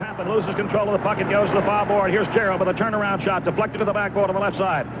and loses control of the puck and goes to the foul board. Here's Gerald with a turnaround shot, deflected to the backboard on the left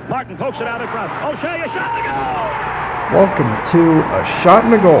side. Martin pokes it out in front. O'Shea, a shot and a goal! Welcome to A Shot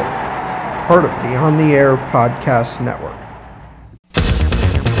and a Goal, part of the On the Air Podcast Network.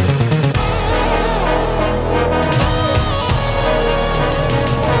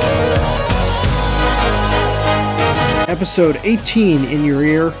 Episode 18 in your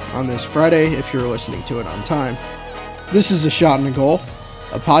ear on this Friday, if you're listening to it on time. This is A Shot and a Goal,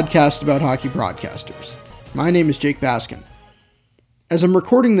 a podcast about hockey broadcasters. My name is Jake Baskin. As I'm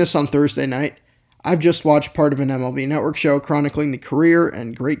recording this on Thursday night, I've just watched part of an MLB Network show chronicling the career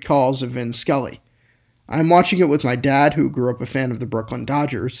and great calls of Vin Scully. I'm watching it with my dad, who grew up a fan of the Brooklyn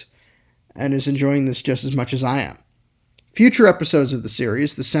Dodgers, and is enjoying this just as much as I am. Future episodes of the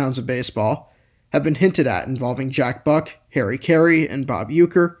series, The Sounds of Baseball, have been hinted at involving Jack Buck, Harry Carey, and Bob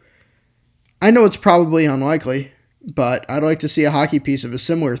Uecker. I know it's probably unlikely, but I'd like to see a hockey piece of a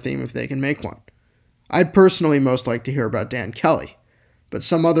similar theme if they can make one. I'd personally most like to hear about Dan Kelly, but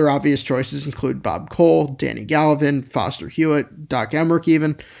some other obvious choices include Bob Cole, Danny Gallivan, Foster Hewitt, Doc Emmerich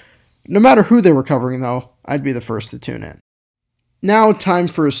even. No matter who they were covering though, I'd be the first to tune in. Now time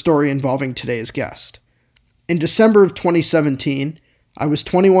for a story involving today's guest. In December of 2017, I was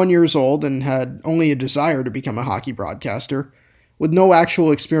 21 years old and had only a desire to become a hockey broadcaster, with no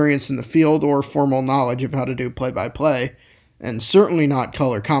actual experience in the field or formal knowledge of how to do play-by-play, and certainly not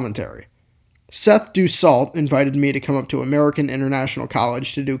color commentary. Seth Dussault invited me to come up to American International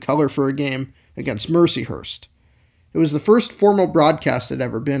College to do color for a game against Mercyhurst. It was the first formal broadcast I'd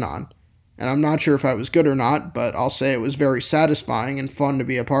ever been on, and I'm not sure if I was good or not, but I'll say it was very satisfying and fun to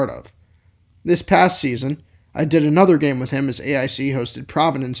be a part of. This past season, I did another game with him as AIC hosted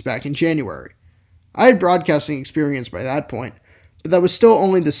Providence back in January. I had broadcasting experience by that point, but that was still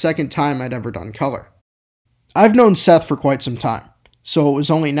only the second time I'd ever done color. I've known Seth for quite some time, so it was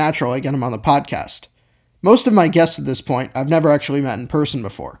only natural I get him on the podcast. Most of my guests at this point I've never actually met in person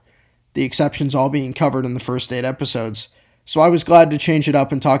before, the exceptions all being covered in the first 8 episodes, so I was glad to change it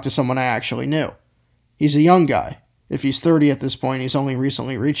up and talk to someone I actually knew. He's a young guy. If he's 30 at this point, he's only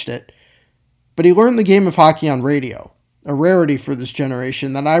recently reached it. But he learned the game of hockey on radio, a rarity for this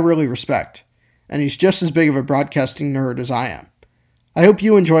generation that I really respect, and he's just as big of a broadcasting nerd as I am. I hope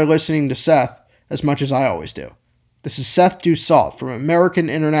you enjoy listening to Seth as much as I always do. This is Seth Dussault from American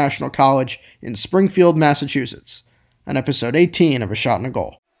International College in Springfield, Massachusetts, on episode 18 of A Shot and a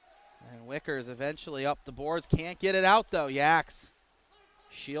Goal. And Wickers eventually up the boards, can't get it out though. Yaks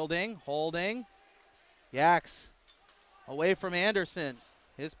shielding, holding. Yaks away from Anderson.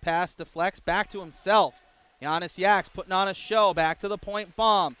 His pass deflects back to himself. Giannis Yaks putting on a show. Back to the point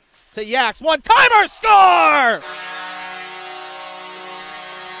bomb. To Yaks. One-timer score!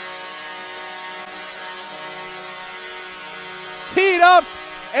 Teed up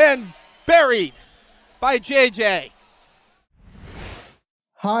and buried by JJ.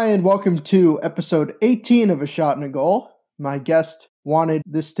 Hi, and welcome to episode 18 of A Shot and a Goal. My guest wanted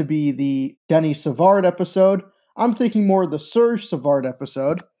this to be the Denny Savard episode. I'm thinking more the Serge Savard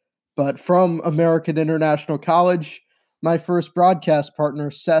episode, but from American International College, my first broadcast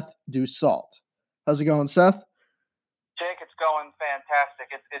partner, Seth Dussault. How's it going, Seth? Jake, it's going fantastic.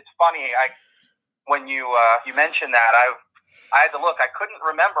 It's funny. When you mentioned that, I had to look. I couldn't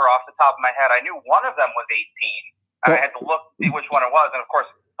remember off the top of my head. I knew one of them was 18. I had to look see which one it was, and of course,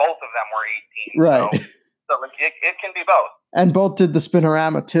 both of them were 18. Right. So it can be both. And both did the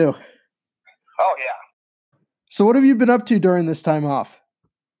Spinorama too. Oh yeah. So what have you been up to during this time off?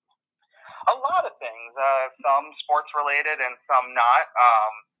 A lot of things, some sports-related and some not.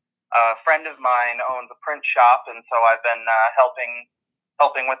 A friend of mine owns a print shop, and so I've been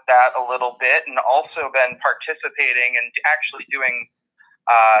helping with that a little bit, and also been participating and actually doing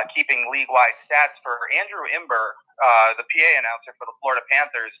keeping league-wide stats for Andrew Imber, the PA announcer for the Florida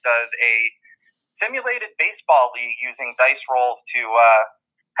Panthers, does a simulated baseball league using dice rolls to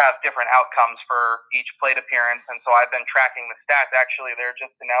have different outcomes for each plate appearance, and so I've been tracking the stats. Actually, they're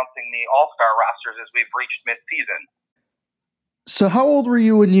just announcing the All-Star rosters as we've reached mid-season. So how old were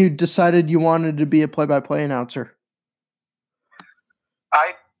you when you decided you wanted to be a play-by-play announcer?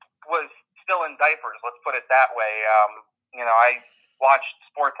 I was still in diapers, let's put it that way. I watched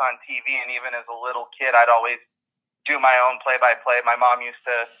sports on TV, and even as a little kid, I'd always do my own play-by-play. My mom used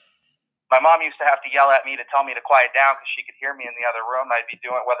to have to yell at me to tell me to quiet down because she could hear me in the other room. I'd be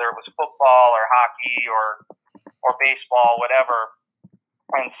doing whether it was football or hockey or baseball, whatever.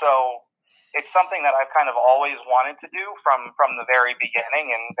 And so it's something that I've kind of always wanted to do from the very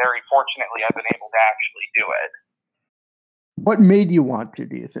beginning, and very fortunately I've been able to actually do it. What made you want to,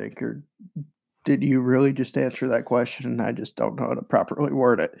 do you think? Or did you really just answer that question? And I just don't know how to properly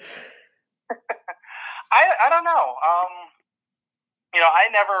word it. I don't know.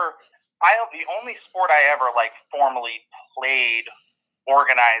 The only sport I ever formally played,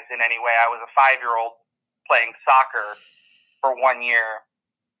 organized in any way, I was a 5-year-old playing soccer for 1 year.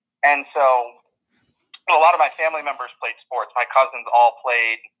 And so a lot of my family members played sports. My cousins all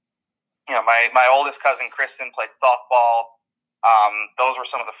played, my oldest cousin, Kristen, played softball. Those were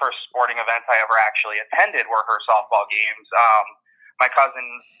some of the first sporting events I ever actually attended were her softball games. My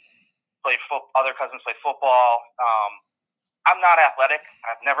cousins played other cousins played football. I'm not athletic.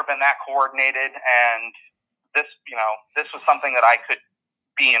 I've never been that coordinated, and this was something that I could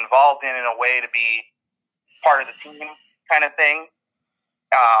be involved in a way to be part of the team kind of thing,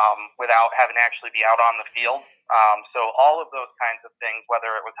 without having to actually be out on the field. So all of those kinds of things,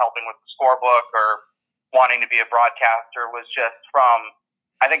 whether it was helping with the scorebook or wanting to be a broadcaster, was just from,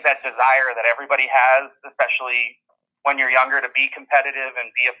 I think, that desire that everybody has, especially when you're younger, to be competitive and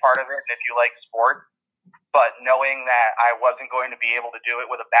be a part of it, and if you like sports. But knowing that I wasn't going to be able to do it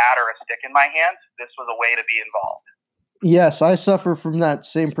with a bat or a stick in my hand, this was a way to be involved. Yes, I suffer from that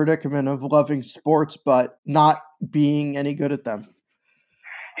same predicament of loving sports, but not being any good at them.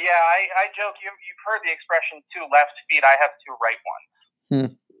 Yeah, I joke, you've heard the expression, 2 left feet, I have 2 right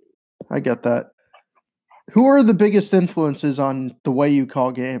ones. I get that. Who are the biggest influences on the way you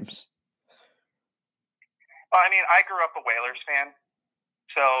call games? Well, I grew up a Whalers fan,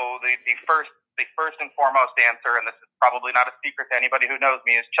 so the first and foremost answer, and this is probably not a secret to anybody who knows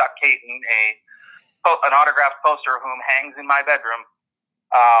me, is Chuck Caton, an autographed poster of whom hangs in my bedroom.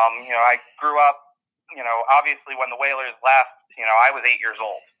 I grew up, obviously when the Whalers left, I was 8 years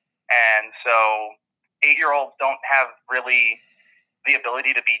old. And so 8-year-olds don't have really the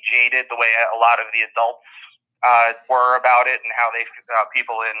ability to be jaded the way a lot of the adults were about it, and how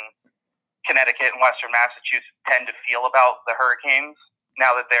people in Connecticut and Western Massachusetts tend to feel about the Hurricanes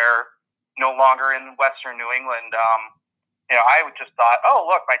now that they're no longer in Western New England. I just thought, oh,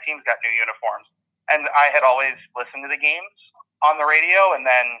 look, my team's got new uniforms. And I had always listened to the games on the radio and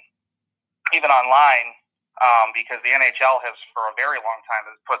then even online, because the NHL has, for a very long time,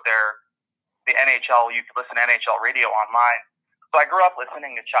 has put the NHL, you could listen to NHL radio online. So I grew up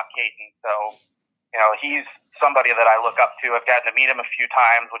listening to Chuck Caton. So, he's somebody that I look up to. I've gotten to meet him a few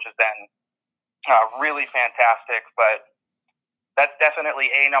times, which has been really fantastic. But that's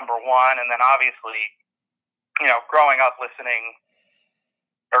definitely number one. And then obviously, growing up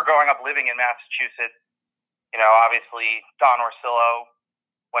living in Massachusetts, obviously Don Orsillo,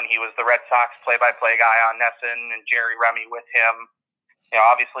 when he was the Red Sox play-by-play guy on Nesson, and Jerry Remy with him.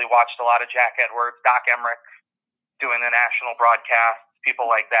 Obviously watched a lot of Jack Edwards, Doc Emmerich doing the national broadcasts, people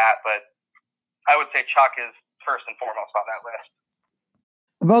like that. But I would say Chuck is first and foremost on that list.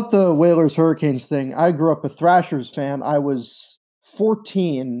 About the Whalers Hurricanes thing, I grew up a Thrashers fan. I was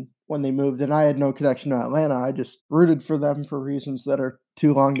 14 when they moved, and I had no connection to Atlanta. I just rooted for them for reasons that are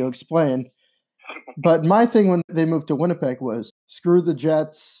too long to explain. But my thing when they moved to Winnipeg was, screw the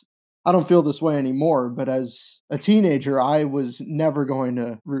Jets. I don't feel this way anymore, but as a teenager, I was never going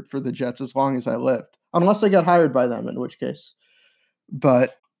to root for the Jets as long as I lived, unless I got hired by them, in which case.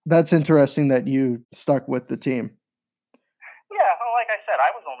 But that's interesting that you stuck with the team. Yeah, well, like I said,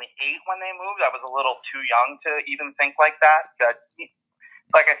 I was only 8 when they moved. I was a little too young to even think like that.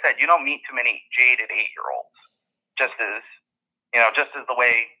 Like I said, you don't meet too many jaded 8-year-olds, just as the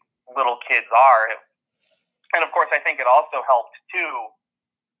way little kids are. And of course, I think it also helped too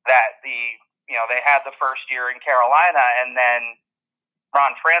that they had the first year in Carolina, and then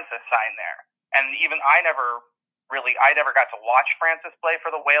Ron Francis signed there. And even I never got to watch Francis play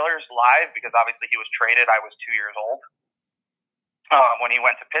for the Whalers live, because obviously he was traded. I was 2 years old when he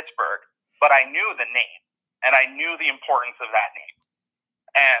went to Pittsburgh. But I knew the name, and I knew the importance of that name.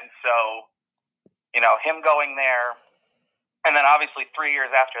 And so, him going there, and then obviously 3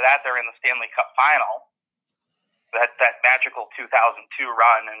 years after that, they're in the Stanley Cup final, that magical 2002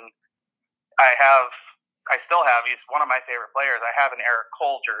 run. And I still have, he's one of my favorite players. I have an Eric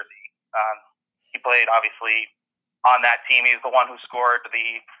Cole jersey. He played, obviously, on that team. He's the one who scored the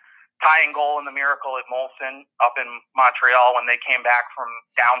tying goal in the Miracle at Molson up in Montreal when they came back from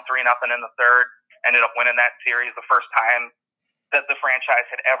down 3-0 in the third, ended up winning that series, the first time that the franchise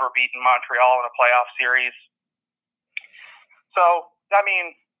had ever beaten Montreal in a playoff series. So, and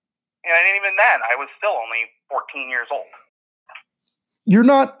even then, I was still only 14 years old. You're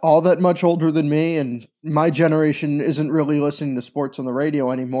not all that much older than me, and my generation isn't really listening to sports on the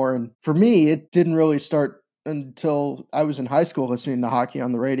radio anymore. And for me, it didn't really start until I was in high school listening to hockey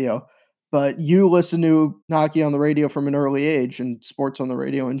on the radio. But you listen to hockey on the radio from an early age, and sports on the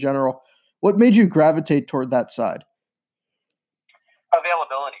radio in general. What made you gravitate toward that side?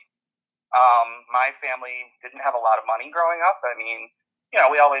 Availability. My family didn't have a lot of money growing up. I mean,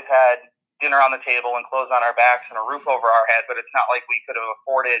 we always had dinner on the table and clothes on our backs and a roof over our head, but it's not like we could have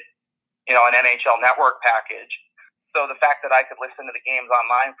afforded, an NHL network package. So the fact that I could listen to the games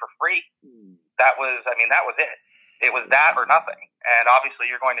online for free, that was it. It was that or nothing. And obviously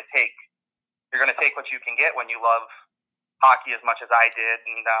you're going to take what you can get when you love hockey as much as I did.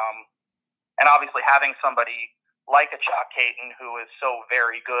 And obviously having somebody like a Chuck Caton who is so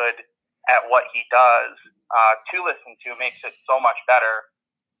very good at what he does to listen to makes it so much better.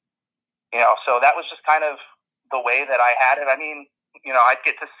 So that was just kind of the way that I had it. I mean, I'd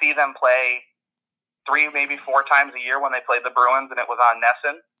get to see them play 3, maybe 4 times a year when they played the Bruins and it was on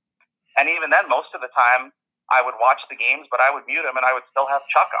Nesson. And even then, most of the time I would watch the games, but I would mute them and I would still have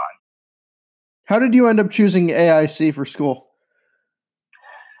Chuck on. How did you end up choosing AIC for school?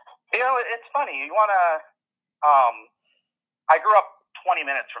 It's funny. I grew up 20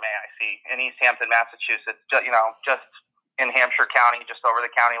 minutes from AIC in East Hampton, Massachusetts, just in Hampshire County, just over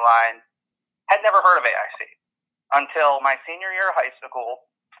the county line. Had never heard of AIC until my senior year of high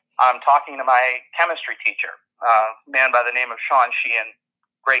school. I'm talking to my chemistry teacher, a man by the name of Sean Sheehan,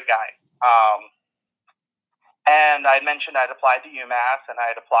 great guy. And I mentioned I'd applied to UMass and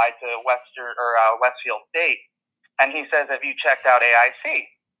I had applied to Westfield State. And he says, "Have you checked out AIC?"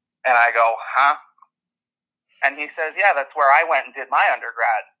 And I go, "Huh?" And he says, "Yeah, that's where I went and did my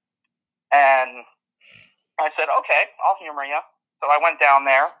undergrad." And I said, "Okay, I'll humor you." So I went down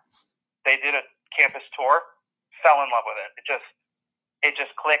there. They did a campus tour, fell in love with it. It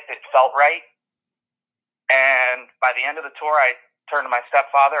just clicked. It felt right. And by the end of the tour, I turned to my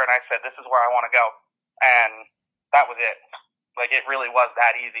stepfather and I said, "This is where I want to go." And that was it. Like, it really was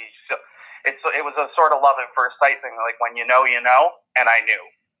that easy. So it was a sort of love at first sight thing. Like, when you know, and I knew.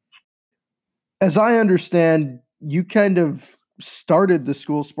 As I understand, you kind of started the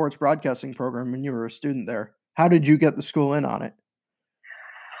school sports broadcasting program when you were a student there. How did you get the school in on it?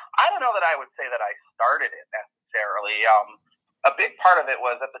 I don't know that I would say that I started it necessarily. A big part of it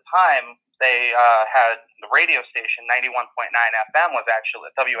was at the time they had the radio station, 91.9 FM was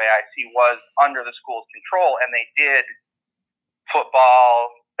actually, WAIC was under the school's control, and they did football,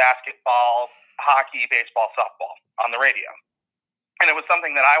 basketball, hockey, baseball, softball on the radio. And it was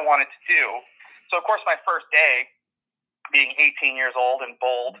something that I wanted to do. So, of course, my first day, being 18 years old and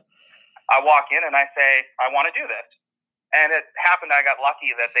bold, I walk in and I say, "I want to do this." And it happened, I got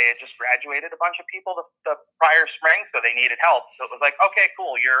lucky that they had just graduated a bunch of people the prior spring, so they needed help. So it was like, "Okay,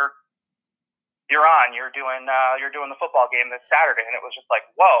 cool, you're on. You're doing the football game this Saturday." And it was just like,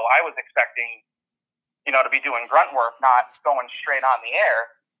 whoa, I was expecting, to be doing grunt work, not going straight on the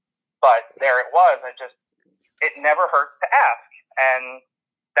air. But there it was. It never hurts to ask. And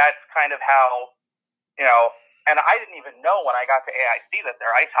that's kind of how, and I didn't even know when I got to AIC that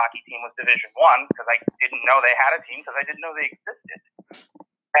their ice hockey team was Division I, because I didn't know they had a team, because I didn't know they existed.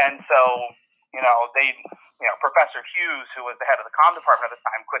 And so, Professor Hughes, who was the head of the comm department at the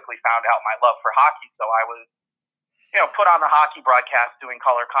time, quickly found out my love for hockey. So I was, put on the hockey broadcast doing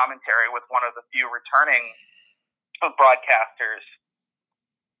color commentary with one of the few returning broadcasters.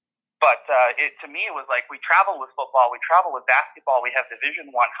 But to me, it was like, we travel with football, we travel with basketball, we have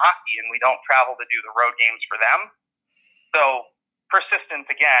Division I hockey, and we don't travel to do the road games for them. So persistence,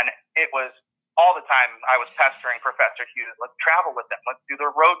 again, it was all the time I was pestering Professor Hughes, "Let's travel with them. Let's do the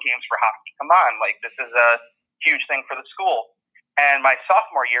road games for hockey. Come on, this is a huge thing for the school." And my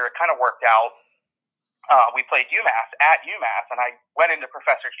sophomore year, it kind of worked out. We played at UMass, and I went into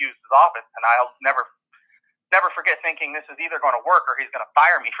Professor Hughes' office, and I'll never forget thinking, this is either going to work or he's going to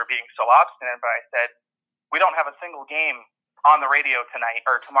fire me for being so obstinate. But I said, "We don't have a single game on the radio tonight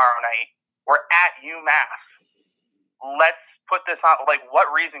or tomorrow night. We're at UMass. Let's put this on.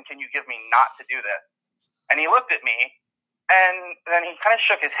 What reason can you give me not to do this?" And he looked at me, and then he kind of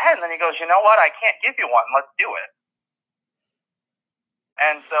shook his head, and then he goes, "You know what? I can't give you one. Let's do it."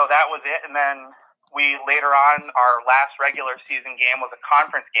 And so that was it. And then we later on, our last regular season game was a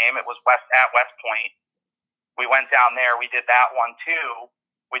conference game. It was at West Point. We went down there. We did that one too.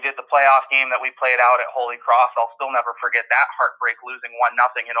 We did the playoff game that we played out at Holy Cross. I'll still never forget that heartbreak, losing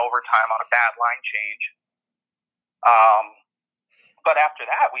 1-0 in overtime on a bad line change. But after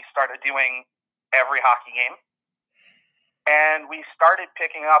that, we started doing every hockey game. And we started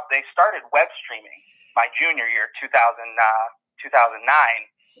picking up, they started web streaming my junior year, 2009.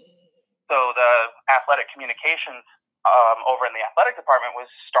 So the athletic communications over in the athletic department was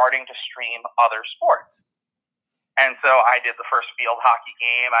starting to stream other sports. And so I did the first field hockey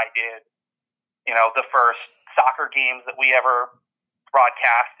game. I did, the first soccer games that we ever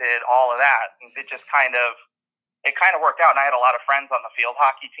broadcasted, all of that. And it kind of worked out. And I had a lot of friends on the field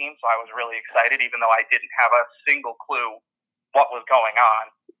hockey team, so I was really excited, even though I didn't have a single clue what was going on.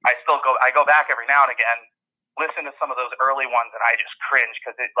 I go back every now and again, listen to some of those early ones, and I just cringe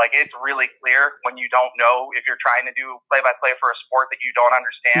because it's really clear when you don't know if you're trying to do play-by-play for a sport that you don't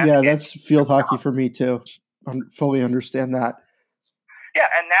understand. Yeah, that's field hockey for me too. I fully understand that.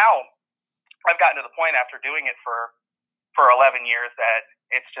 Yeah, and now I've gotten to the point after doing it for 11 years that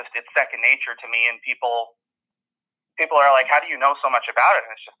it's second nature to me, and people are like, how do you know so much about it?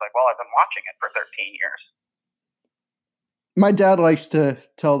 And it's just like, well, I've been watching it for 13 years. My dad likes to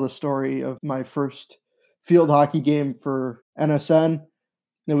tell the story of my first field hockey game for NSN.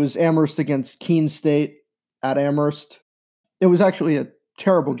 It was Amherst against Keene State at Amherst. It was actually a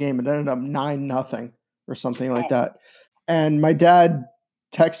terrible game. It ended up 9-0 or something like that. And my dad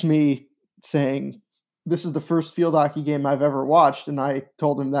texted me saying, this is the first field hockey game I've ever watched. And I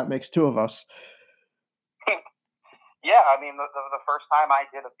told him that makes two of us. Yeah, I mean, the first time I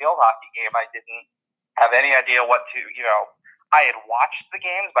did a field hockey game, I didn't have any idea what to, I had watched the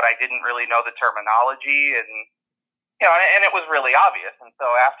games, but I didn't really know the terminology, and and it was really obvious. And so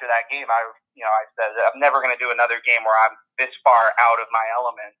after that game, I said I'm never going to do another game where I'm this far out of my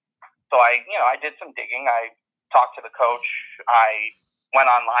element. So I did some digging. I talked to the coach. I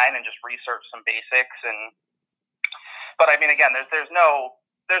went online and just researched some basics. But I mean, again, there's no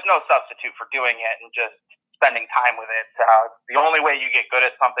substitute for doing it and just spending time with it. The only way you get good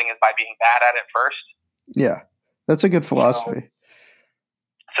at something is by being bad at it first. Yeah. That's a good philosophy.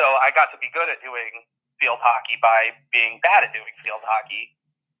 So I got to be good at doing field hockey by being bad at doing field hockey.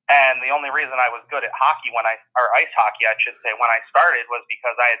 And the only reason I was good at hockey or ice hockey, I should say, when I started was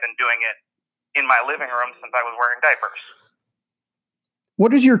because I had been doing it in my living room since I was wearing diapers.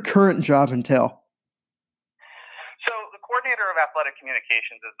 What does your current job entail? So the coordinator of athletic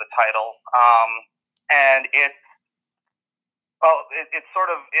communications is the title. And it's sort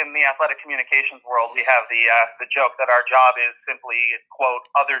of in the athletic communications world, we have the joke that our job is simply, quote,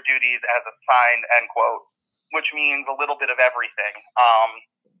 other duties as assigned, end quote, which means a little bit of everything.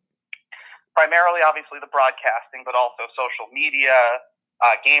 Primarily, obviously, the broadcasting, but also social media,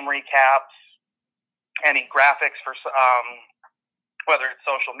 game recaps, any graphics for whether it's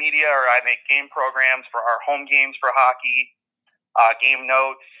social media or I make game programs for our home games for hockey, game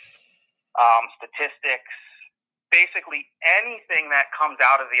notes, statistics. Basically anything that comes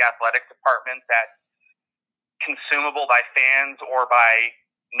out of the athletic department that's consumable by fans or by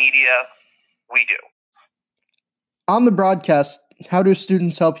media, we do. On the broadcast, how do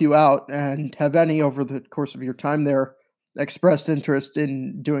students help you out, and have any over the course of your time there expressed interest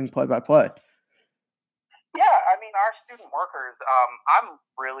in doing play-by-play? Yeah, I mean, our student workers, I'm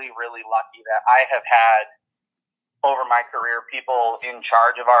really, really lucky that I have had over my career people in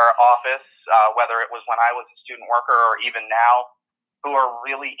charge of our office, whether it was when I was a student worker or even now, who are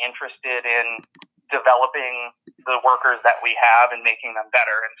really interested in developing the workers that we have and making them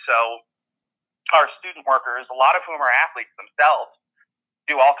better. And so our student workers, a lot of whom are athletes themselves,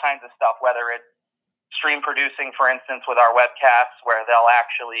 do all kinds of stuff, whether it's stream producing, for instance, with our webcasts, where they'll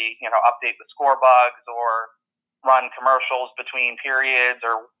actually, update the score bugs or run commercials between periods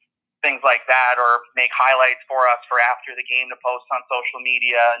or things like that, or make highlights for us for after the game to post on social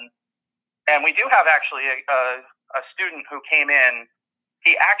media. And we do have actually a student who came in.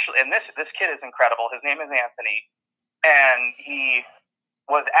 He actually, and this kid is incredible. His name is Anthony, and he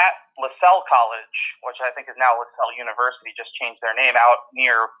was at LaSalle College, which I think is now LaSalle University, just changed their name, out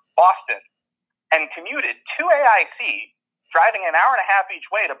near Boston, and commuted to AIC, driving an hour and a half each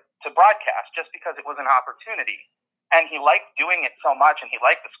way to broadcast just because it was an opportunity. And he liked doing it so much, and he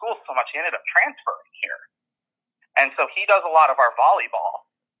liked the school so much, he ended up transferring here. And so he does a lot of our volleyball,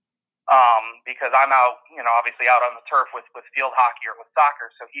 because I'm out, obviously out on the turf with field hockey or with soccer.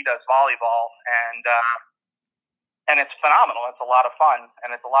 So he does volleyball, and it's phenomenal. It's a lot of fun,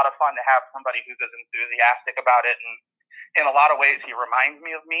 and it's a lot of fun to have somebody who's as enthusiastic about it. And in a lot of ways, he reminds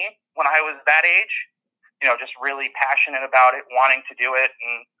me of me when I was that age, just really passionate about it, wanting to do it,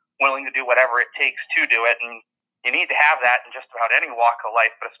 and willing to do whatever it takes to do it. And you need to have that in just about any walk of life,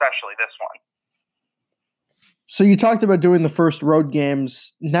 but especially this one. So you talked about doing the first road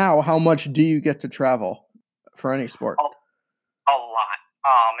games. Now, how much do you get to travel for any sport? A lot.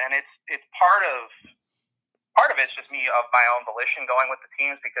 And it's part of it's just me of my own volition going with the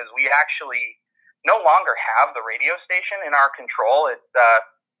teams, because we actually no longer have the radio station in our control. It's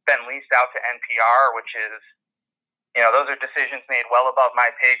been leased out to NPR, which is, those are decisions made well above my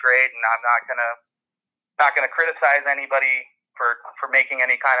pay grade, and I'm not going to criticize anybody for making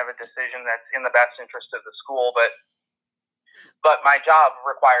any kind of a decision that's in the best interest of the school. But but my job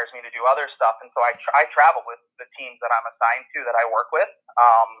requires me to do other stuff, and so I travel with the teams that I'm assigned to that I work with,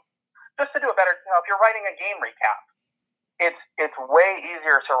 just to do a better. If you're writing a game recap, it's way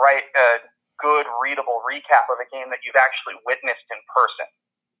easier to write a good, readable recap of a game that you've actually witnessed in person.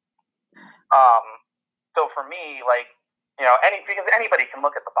 So for me, because anybody can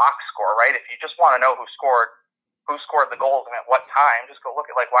look at the box score, right? If you just want to know who scored the goals and at what time, just go look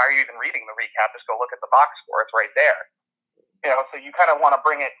at, why are you even reading the recap? Just go look at the box score. It's right there. So you kind of want to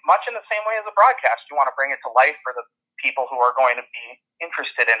bring it much in the same way as a broadcast. You want to bring it to life for the people who are going to be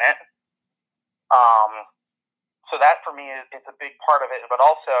interested in it. So that for me it's a big part of it, but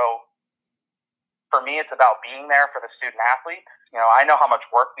also for me it's about being there for the student athletes. I know how much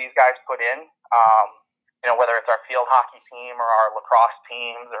work these guys put in. Whether it's our field hockey team or our lacrosse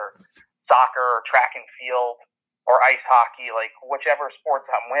teams or soccer or track and field or ice hockey, whichever sports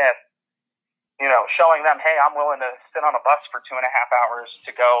I'm with, showing them, hey, I'm willing to sit on a bus for 2.5 hours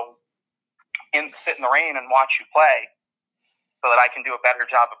to go sit in the rain and watch you play so that I can do a better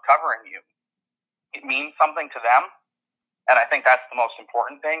job of covering you. It means something to them. And I think that's the most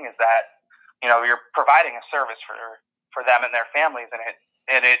important thing, is that, you're providing a service for them and their families.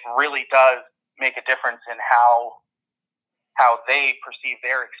 And it really does make a difference in how they perceive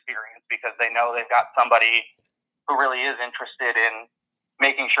their experience, because they know they've got somebody who really is interested in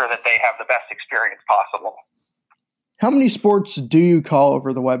making sure that they have the best experience possible. How many sports do you call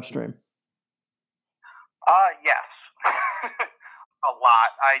over the web stream? Yes. A lot.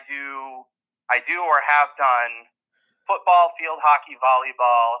 I do or have done football, field hockey,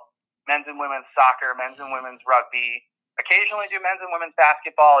 volleyball, men's and women's soccer, men's and women's rugby. Occasionally do men's and women's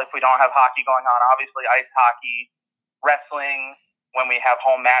basketball if we don't have hockey going on. Obviously ice hockey, wrestling when we have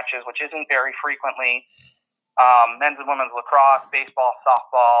home matches, which isn't very frequently. Men's and women's lacrosse, baseball,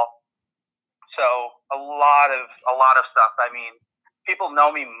 softball. So a lot of stuff. I mean, people know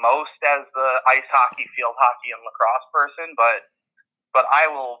me most as the ice hockey, field hockey, and lacrosse person, but I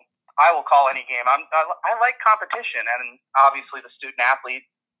will call any game. I like competition, and obviously the student athletes,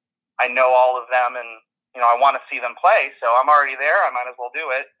 I know all of them, and I want to see them play. So I'm already there. I might as well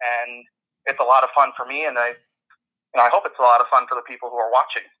do it, and it's a lot of fun for me, and I hope it's a lot of fun for the people who are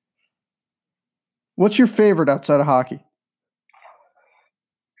watching. What's your favorite outside of hockey?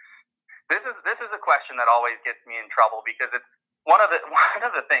 This is a question that always gets me in trouble, because it's one of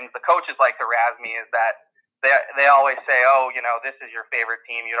the things the coaches like to razz me is that they always say, oh, this is your favorite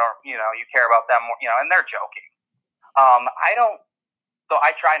team. You don't, you care about them more, and they're joking. I don't. So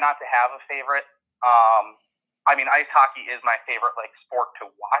I try not to have a favorite. I mean, ice hockey is my favorite sport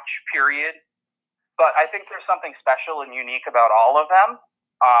to watch, period. But I think there's something special and unique about all of them.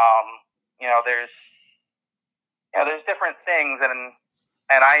 There's different things, and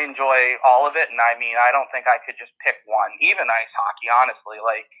I enjoy all of it. And I mean, I don't think I could just pick one, even ice hockey, honestly.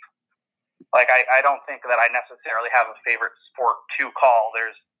 I don't think that I necessarily have a favorite sport to call.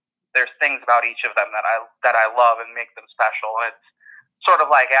 There's things about each of them that I love and make them special. And it's sort of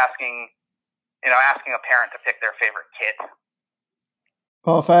like asking a parent to pick their favorite kid.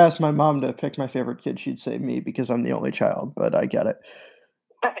 Well, if I asked my mom to pick my favorite kid, she'd say me, because I'm the only child, but I get it.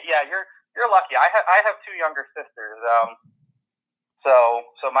 Yeah, you're lucky. I have two younger sisters.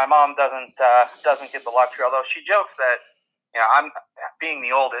 So my mom doesn't get the luxury, although she jokes that, I'm being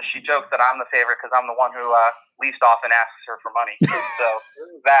the oldest, she jokes that I'm the favorite because I'm the one who least often asks her for money. So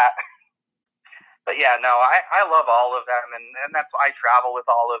that. But yeah, no, I love all of them, and that's why I travel with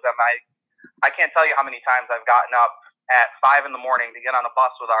all of them. I can't tell you how many times I've gotten up at 5 a.m. to get on a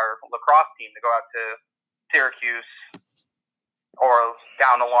bus with our lacrosse team to go out to Syracuse or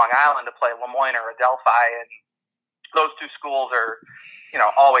down to Long Island to play Lemoyne or Adelphi, and those two schools are,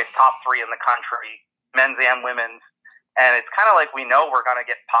 always top 3 in the country, men's and women's, and it's kind of like we know we're going to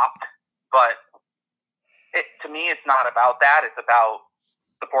get popped, but to me, it's not about that. It's about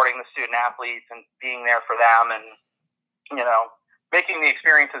supporting the student athletes and being there for them, and making the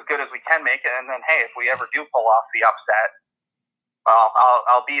experience as good as we can make it. And then, hey, if we ever do pull off the upset, well,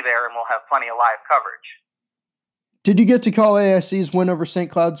 I'll be there, and we'll have plenty of live coverage. Did you get to call AIC's win over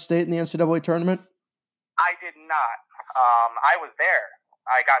St. Cloud State in the NCAA tournament? I did not. I was there.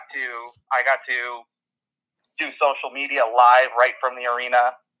 I got to do social media live right from the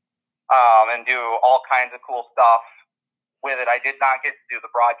arena, and do all kinds of cool stuff with it. I did not get to do the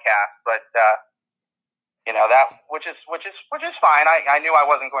broadcast, but that which is fine. I knew I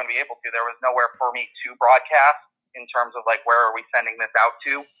wasn't going to be able to. There was nowhere for me to broadcast in terms of where are we sending this out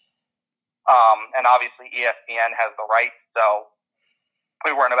to. And obviously ESPN has the rights, so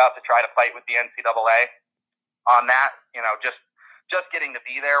we weren't about to try to fight with the NCAA on that. Just getting to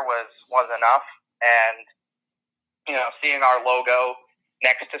be there was enough. And seeing our logo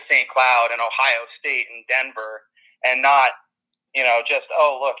next to St. Cloud and Ohio State and Denver, and not, just,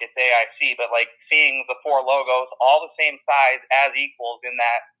 oh, look, it's AIC, but like seeing the four logos all the same size as equals in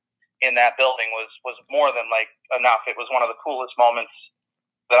that building was more than like enough. It was one of the coolest moments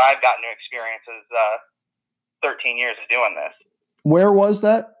that I've gotten to experience as 13 years of doing this. Where was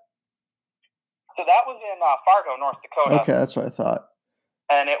that? So that was in Fargo, North Dakota. Okay, that's what I thought.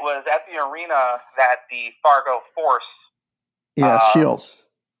 And it was at the arena that the Fargo Force. Yeah, Shields.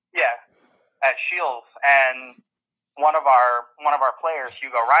 Yeah, at Shields. And one of our players,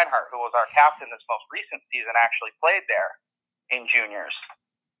 Hugo Reinhardt, who was our captain this most recent season, actually played there in juniors.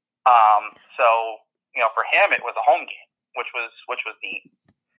 So for him, it was a home game, which was neat.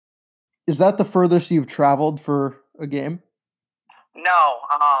 Is that the furthest you've traveled for a game? No.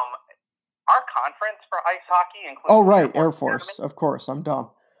 Our conference for ice hockey includes. Oh, right, Air Force. Academy. Of course, I'm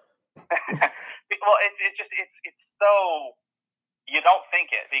dumb. Well, it's so you don't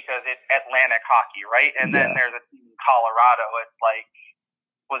think it because it's Atlantic hockey, right? And then there's a team in Colorado. It's like,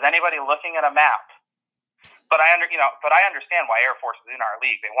 was anybody looking at a map? But I understand why Air Force is in our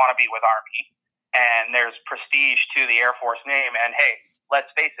league. They want to be with Army, and there's prestige to the Air Force name. And hey, let's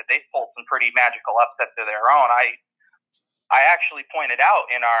face it, they've pulled some pretty magical upsets of their own. I actually pointed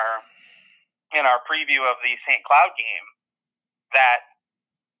out in our preview of the St. Cloud game that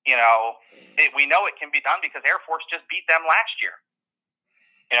we know it can be done because Air Force just beat them last year.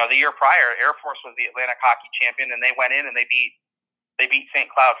 The year prior, Air Force was the Atlantic hockey champion, and they went in and they beat St.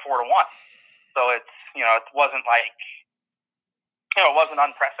 Cloud 4-1. So it's it wasn't like it wasn't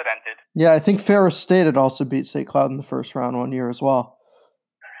unprecedented. Yeah, I think Ferris State had also beat St. Cloud in the first round one year as well.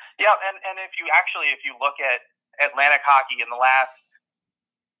 Yeah, and if you look at Atlantic hockey in the last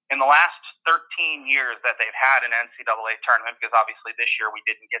 13 years that they've had an NCAA tournament, because obviously this year we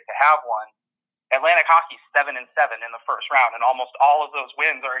didn't get to have one, Atlantic hockey's 7-7 in the first round, and almost all of those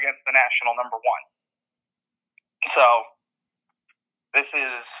wins are against the national number one. So this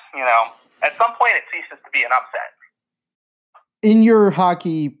is, at some point it ceases to be an upset. In your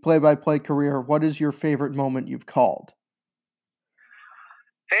hockey play-by-play career, what is your favorite moment you've called?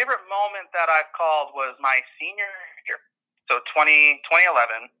 Favorite moment that I've called was my senior year. So 2011.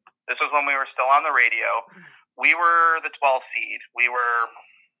 This was when we were still on the radio. We were the 12th seed.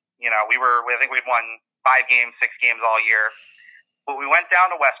 I think we'd won 5 games, 6 games all year. But we went down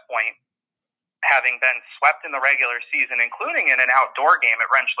to West Point, having been swept in the regular season, including in an outdoor game at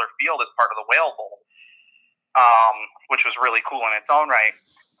Rentschler Field as part of the Whale Bowl, which was really cool in its own right.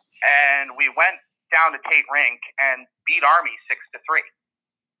 And we went down to Tate Rink and beat Army 6-3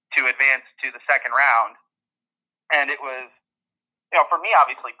 to advance to the second round. And it was, for me,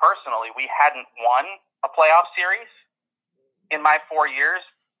 obviously, personally, we hadn't won a playoff series in my 4 years,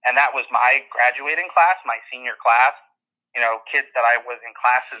 and that was my graduating class, my senior class, kids that I was in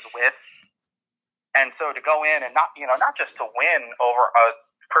classes with. And so to go in and not just to win over a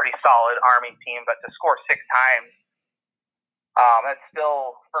pretty solid Army team, but to score 6 times, that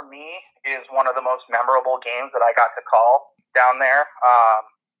still, for me, is one of the most memorable games that I got to call down there.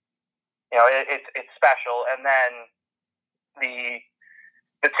 It's special. And then the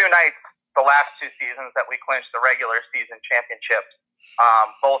 2 nights, the last 2 seasons that we clinched the regular season championship,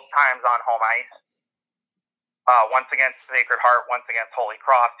 both times on home ice, once against Sacred Heart, once against Holy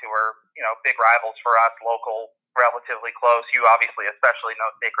Cross, who are, big rivals for us, local, relatively close. You obviously especially know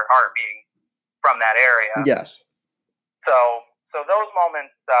Sacred Heart being from that area. Yes. So those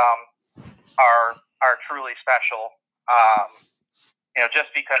moments are truly special.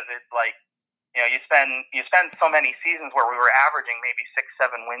 Just because it's like, you spend so many seasons where we were averaging maybe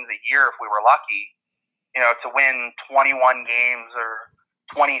 6-7 wins a year if we were lucky, to win 21 games or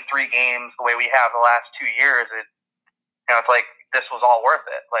 23 games the way we have the last 2 years. It's like this was all worth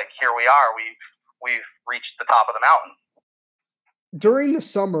it. Like, here we are. We've reached the top of the mountain. During the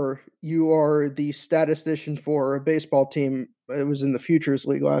summer, you are the statistician for a baseball team. It was in the Futures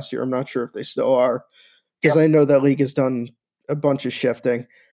League last year. I'm not sure if they still are, because I know that league has done a bunch of shifting.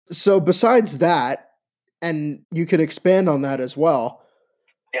 So besides that, and you can expand on that as well.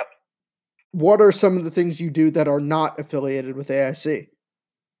 Yep. What are some of the things you do that are not affiliated with AIC?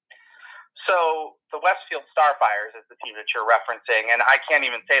 So the Westfield Starfires is the team that you're referencing, and I can't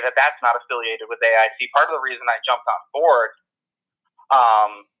even say that that's not affiliated with AIC. Part of the reason I jumped on board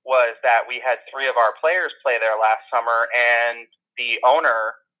was that we had 3 of our players play there last summer, and the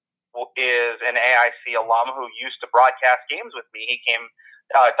owner is an AIC alum who used to broadcast games with me. He came,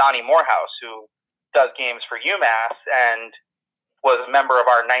 Donnie Morehouse, who does games for UMass and was a member of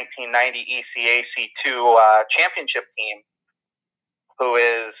our 1990 ECAC2 championship team, who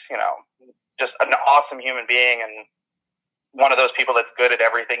is, just an awesome human being and one of those people that's good at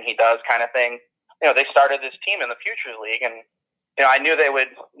everything he does kind of thing. They started this team in the Futures League, and, I knew they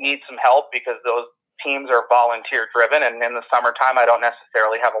would need some help because those teams are volunteer driven, and in the summertime, I don't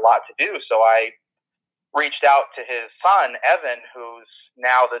necessarily have a lot to do. So I reached out to his son, Evan, who's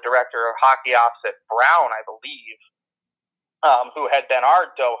now the director of hockey ops at Brown, I believe, who had been our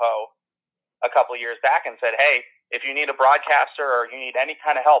doho a couple of years back, and said, hey, if you need a broadcaster or you need any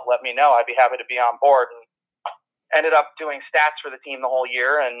kind of help, let me know. I'd be happy to be on board. And ended up doing stats for the team the whole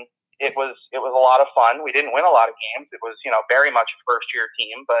year, and it was a lot of fun. We didn't win a lot of games. It was, very much a first-year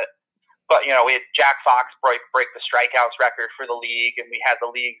team, but we had Jack Fox break the strikeouts record for the league, and we had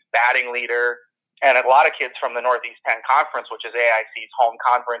the league's batting leader, and a lot of kids from the Northeast 10 Conference, which is AIC's home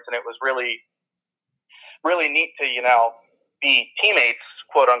conference, and it was really, really neat to, be teammates,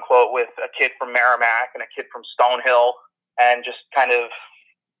 quote unquote, with a kid from Merrimack and a kid from Stonehill, and just kind of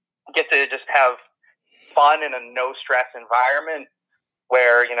get to just have fun in a no stress environment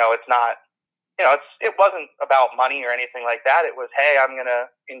where, it's not, it wasn't about money or anything like that. It was, hey, I'm going to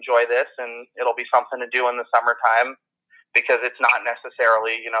enjoy this and it'll be something to do in the summertime because it's not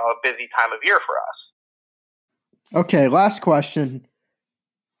necessarily, a busy time of year for us. Okay. Last question.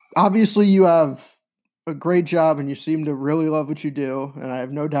 Obviously you have a great job and you seem to really love what you do, and I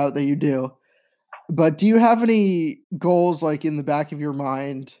have no doubt that you do, but do you have any goals like in the back of your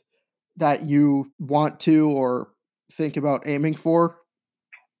mind that you want to or think about aiming for?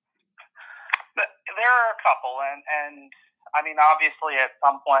 There are a couple, and I mean, obviously at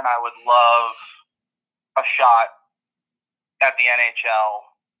some point I would love a shot at the NHL,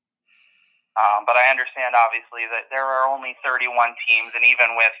 but I understand obviously that there are only 31 teams, and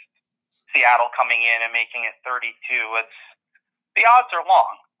even with Seattle coming in and making it 32, the odds are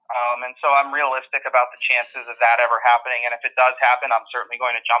long. And so I'm realistic about the chances of that ever happening, and if it does happen, I'm certainly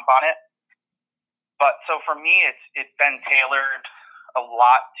going to jump on it. But so for me, it's been tailored a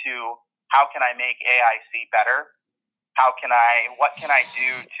lot to how can I make AIC better? What can I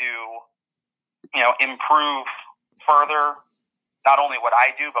do to, improve further, not only what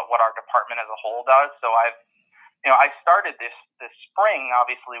I do, but what our department as a whole does. So I started this spring.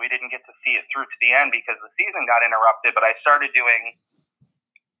 Obviously we didn't get to see it through to the end because the season got interrupted, but I started doing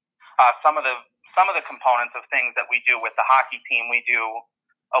some of the components of things that we do with the hockey team. We do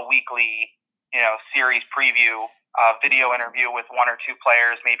a weekly, series preview, video interview with one or two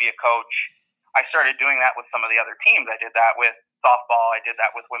players, maybe a coach. I started doing that with some of the other teams. I did that with softball. I did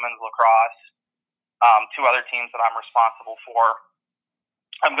that with women's lacrosse, two other teams that I'm responsible for.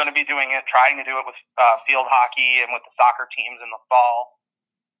 I'm going to be trying to do it with field hockey and with the soccer teams in the fall.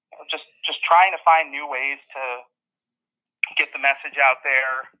 Just trying to find new ways to get the message out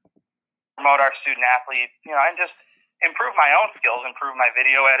there, promote our student athletes, and just improve my own skills, improve my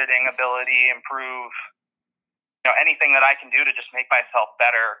video editing ability, improve, anything that I can do to just make myself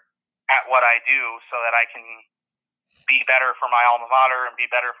better at what I do so that I can be better for my alma mater and be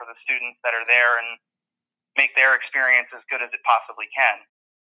better for the students that are there and make their experience as good as it possibly can.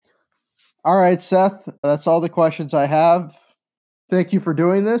 All right, Seth, that's all the questions I have. Thank you for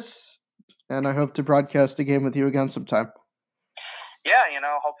doing this, and I hope to broadcast a game with you again sometime. Yeah,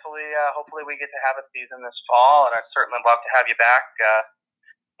 hopefully we get to have a season this fall, and I'd certainly love to have you back.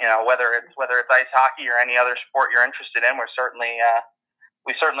 Whether it's ice hockey or any other sport you're interested in, we certainly,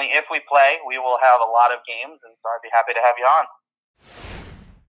 if we play, we will have a lot of games, and so I'd be happy to have you on.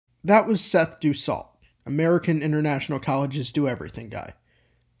 That was Seth Dussault, American International College's Do Everything guy.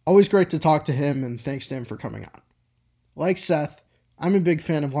 Always great to talk to him, and thanks to him for coming on. Like Seth, I'm a big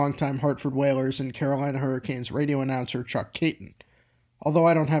fan of longtime Hartford Whalers and Carolina Hurricanes radio announcer Chuck Caton. Although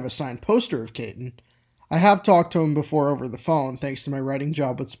I don't have a signed poster of Caton, I have talked to him before over the phone thanks to my writing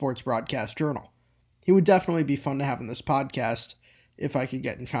job with Sports Broadcast Journal. He would definitely be fun to have in this podcast if I could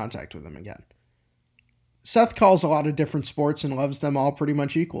get in contact with him again. Seth calls a lot of different sports and loves them all pretty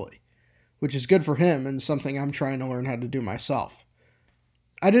much equally, which is good for him and something I'm trying to learn how to do myself.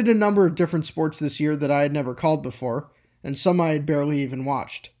 I did a number of different sports this year that I had never called before, and some I had barely even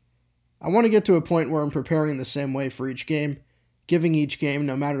watched. I want to get to a point where I'm preparing the same way for each game, giving each game,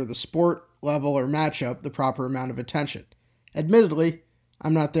 no matter the sport, level, or matchup, the proper amount of attention. Admittedly,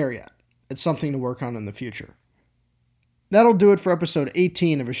 I'm not there yet. It's something to work on in the future. That'll do it for episode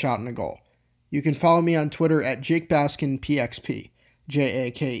 18 of A Shot and a Goal. You can follow me on Twitter at JakeBaskinPXP,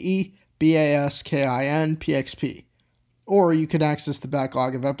 JakeBaskinPXP, or you can access the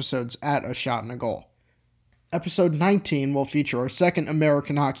backlog of episodes at A Shot and a Goal. Episode 19 will feature our second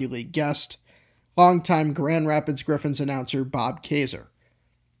American Hockey League guest, longtime Grand Rapids Griffins announcer Bob Kaiser.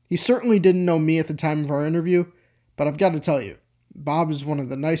 He certainly didn't know me at the time of our interview, but I've got to tell you, Bob is one of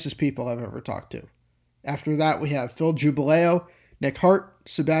the nicest people I've ever talked to. After that, we have Phil Jubileo, Nick Hart,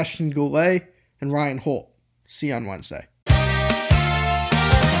 Sebastian Goulet, and Ryan Holt. See you on Wednesday.